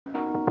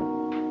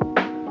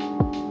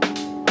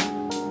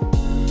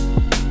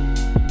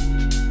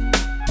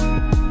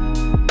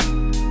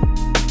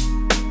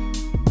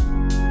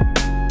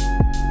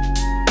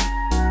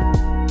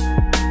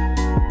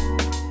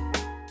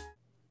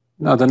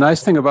Now, the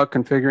nice thing about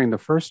configuring the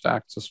first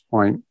access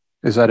point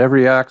is that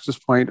every access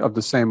point of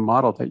the same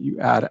model that you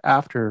add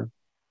after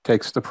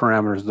takes the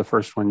parameters of the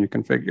first one you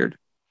configured.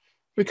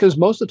 Because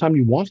most of the time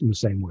you want them the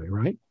same way,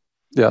 right?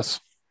 Yes.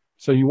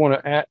 So you want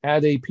to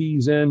add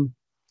APs in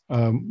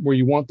where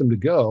you want them to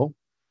go.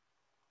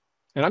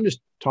 And I'm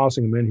just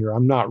tossing them in here.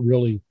 I'm not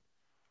really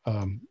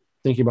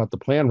thinking about the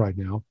plan right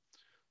now.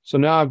 So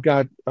now I've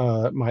got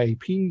my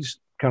APs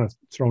kind of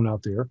thrown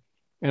out there,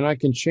 and I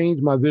can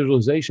change my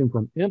visualization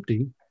from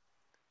empty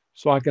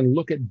so I can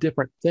look at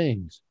different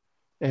things.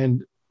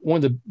 And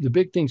one of the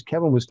big things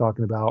Kevin was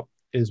talking about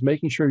is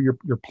making sure you're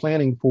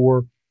planning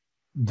for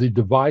the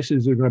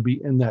devices that are going to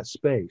be in that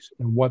space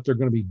and what they're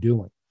going to be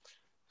doing.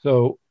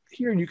 So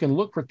here you can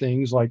look for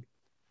things like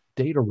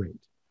data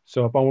rate.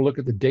 So if I want to look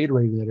at the data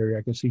rate in that area,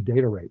 I can see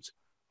data rates.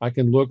 I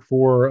can look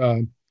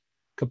for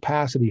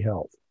capacity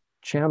health,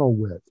 channel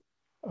width,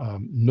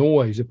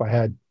 noise if I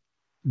had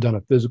done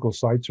a physical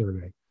site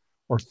survey,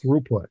 or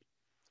throughput.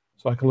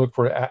 So I can look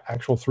for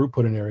actual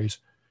throughput in areas,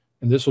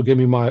 and this will give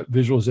me my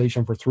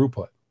visualization for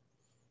throughput.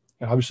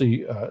 And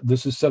obviously,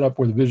 this is set up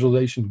where the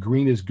visualization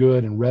green is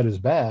good and red is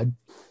bad.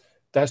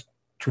 That's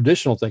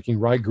traditional thinking,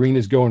 right? Green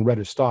is go and red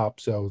is stop,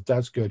 so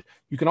that's good.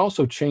 You can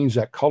also change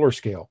that color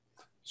scale,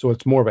 so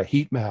it's more of a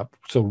heat map.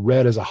 So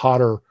red is a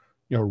hotter,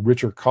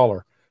 richer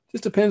color.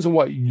 Just depends on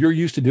what you're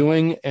used to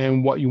doing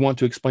and what you want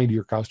to explain to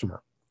your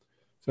customer.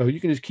 So you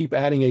can just keep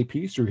adding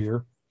APs through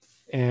here,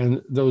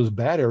 and those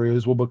bad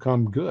areas will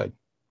become good.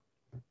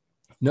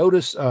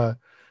 Notice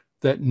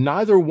that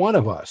neither one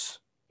of us,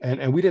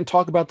 and we didn't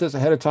talk about this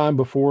ahead of time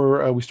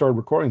before we started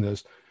recording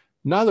this,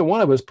 neither one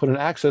of us put an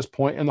access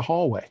point in the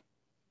hallway.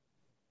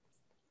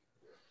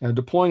 Now,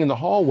 deploying in the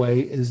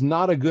hallway is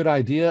not a good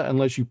idea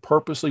unless you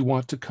purposely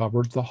want to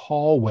cover the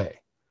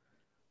hallway.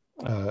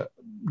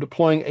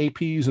 Deploying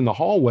APs in the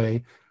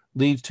hallway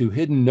leads to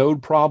hidden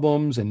node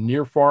problems and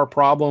near-far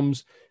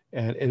problems,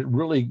 and it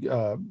really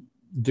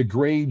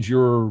degrades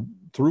your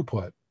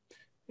throughput.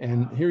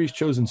 And here he's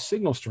chosen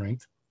signal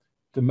strength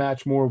to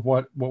match more of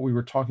what we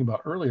were talking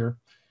about earlier.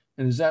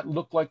 And does that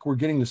look like we're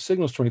getting the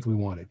signal strength we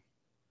wanted?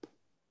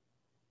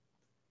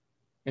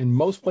 In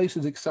most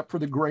places except for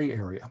the gray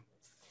area.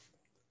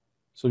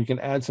 So you can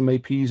add some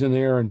APs in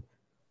there, and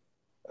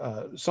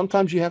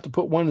sometimes you have to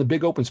put one in the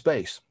big open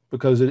space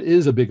because it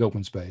is a big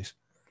open space.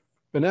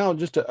 But now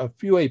just a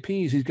few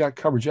APs, he's got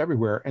coverage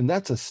everywhere, and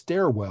that's a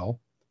stairwell.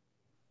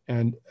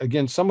 And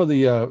again, some of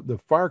the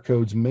fire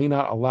codes may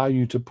not allow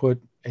you to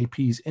put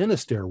APs in a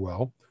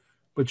stairwell,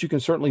 but you can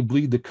certainly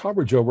bleed the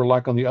coverage over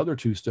like on the other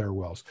two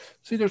stairwells.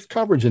 See, there's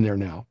coverage in there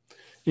now.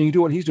 And you can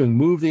do what he's doing,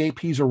 move the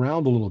APs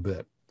around a little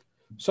bit.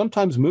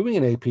 Sometimes moving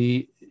an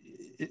AP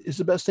is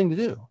the best thing to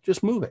do.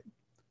 Just move it.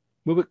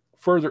 Move it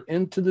further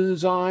into the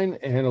design,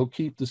 and it'll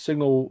keep the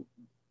signal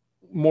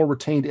more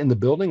retained in the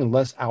building and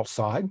less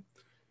outside.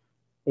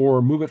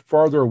 Or move it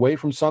farther away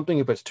from something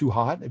if it's too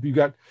hot. If you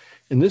got,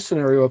 in this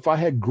scenario, if I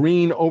had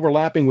green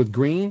overlapping with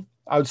green,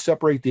 I would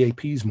separate the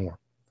APs more,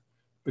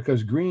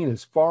 because green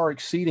is far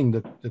exceeding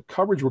the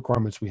coverage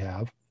requirements we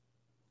have.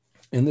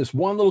 In this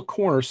one little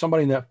corner,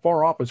 somebody in that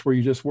far office where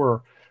you just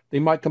were, they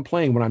might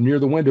complain when I'm near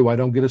the window, I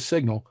don't get a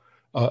signal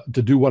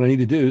to do what I need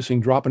to do. So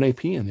you can drop an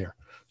AP in there.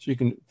 So you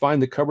can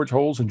find the coverage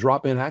holes and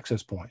drop in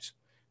access points.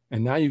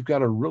 And now you've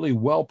got a really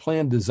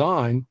well-planned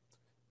design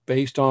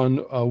based on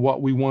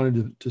what we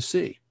wanted to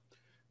see.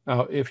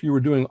 Now, if you were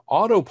doing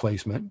auto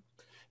placement,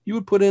 you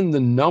would put in the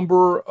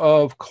number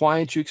of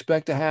clients you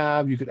expect to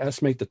have. You could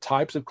estimate the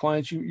types of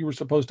clients you were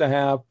supposed to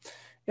have.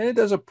 And it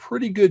does a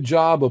pretty good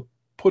job of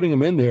putting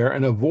them in there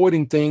and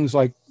avoiding things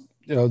like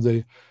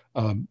the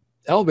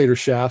elevator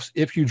shafts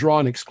if you draw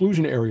an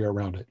exclusion area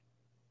around it.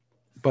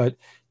 But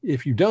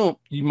if you don't,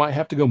 you might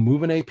have to go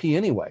move an AP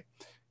anyway.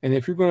 And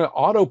if you're going to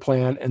auto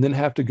plan and then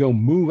have to go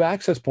move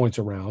access points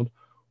around,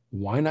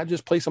 why not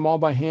just place them all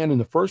by hand in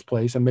the first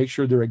place and make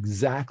sure they're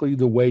exactly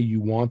the way you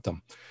want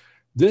them?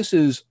 This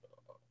is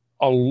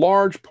a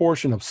large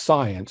portion of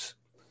science,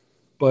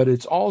 but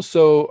it's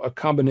also a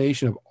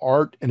combination of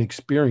art and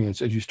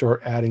experience as you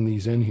start adding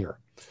these in here.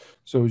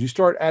 So as you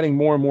start adding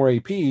more and more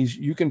APs,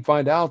 you can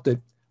find out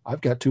that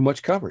I've got too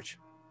much coverage.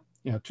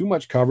 Too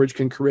much coverage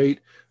can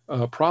create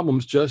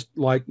problems, just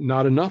like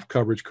not enough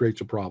coverage creates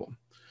a problem.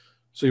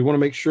 So you want to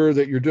make sure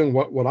that you're doing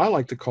what I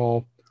like to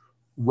call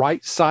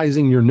right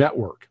sizing your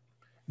network,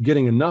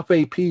 getting enough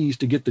APs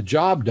to get the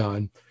job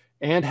done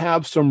and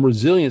have some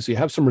resiliency,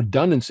 have some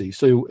redundancy.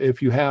 So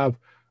if you have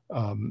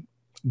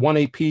one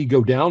AP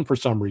go down for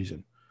some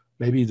reason,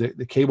 maybe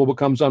the cable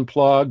becomes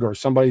unplugged or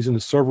somebody's in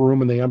the server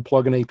room and they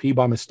unplug an AP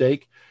by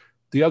mistake,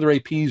 the other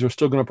APs are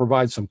still going to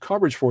provide some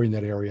coverage for you in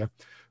that area,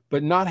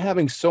 but not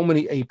having so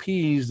many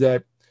APs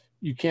that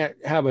you can't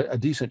have a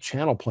decent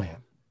channel plan.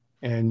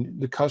 And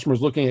the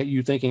customer's looking at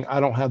you thinking, I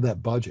don't have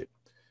that budget.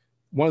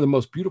 One of the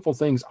most beautiful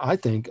things I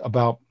think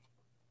about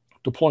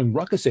deploying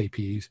RUCKUS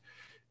APs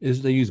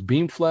is they use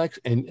BeamFlex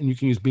and you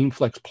can use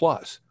BeamFlex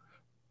Plus.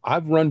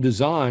 I've run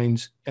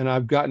designs and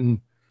I've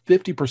gotten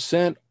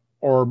 50%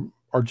 or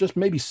just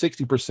maybe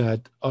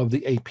 60% of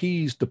the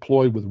APs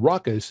deployed with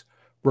RUCKUS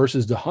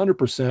versus the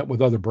 100%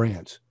 with other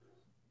brands,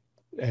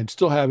 and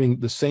still having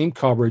the same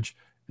coverage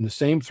and the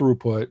same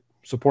throughput,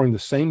 supporting the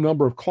same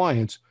number of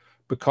clients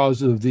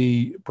because of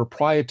the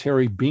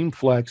proprietary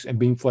BeamFlex and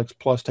BeamFlex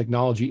Plus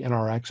technology in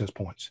our access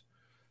points.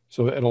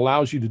 So it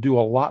allows you to do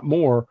a lot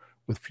more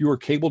with fewer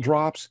cable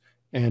drops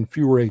and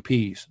fewer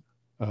APs.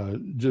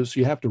 Just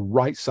you have to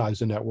right size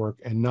the network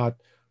and not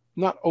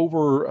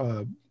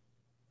over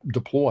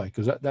deploy,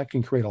 because that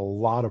can create a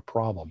lot of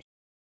problems.